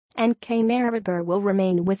Maribor will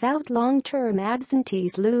remain without long-term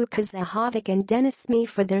absentees Luka Zahovic and Denis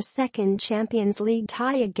for their second Champions League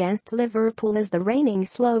tie against Liverpool as the reigning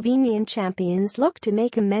Slovenian champions look to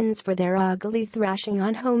make amends for their ugly thrashing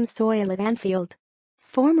on home soil at Anfield.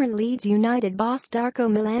 Former Leeds United boss Darko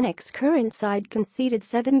Milanic's current side conceded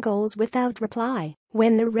 7 goals without reply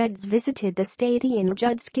when the Reds visited the Stadion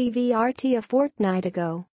Ljudski VRT a fortnight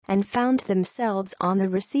ago and found themselves on the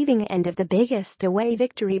receiving end of the biggest away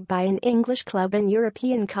victory by an English club in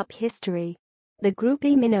European Cup history. The Group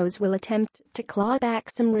E minnows will attempt to claw back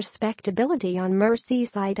some respectability on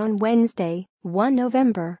Merseyside on Wednesday, 1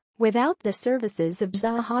 November, without the services of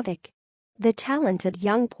Zahovic. The talented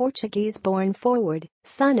young Portuguese-born forward,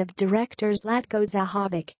 son of director Zlatko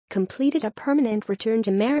Zahovic, completed a permanent return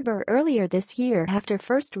to Maribor earlier this year after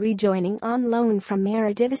first rejoining on loan from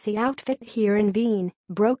Eredivisie outfit Heerenveen,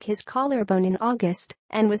 broke his collarbone in August,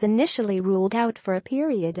 and was initially ruled out for a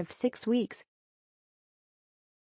period of 6 weeks.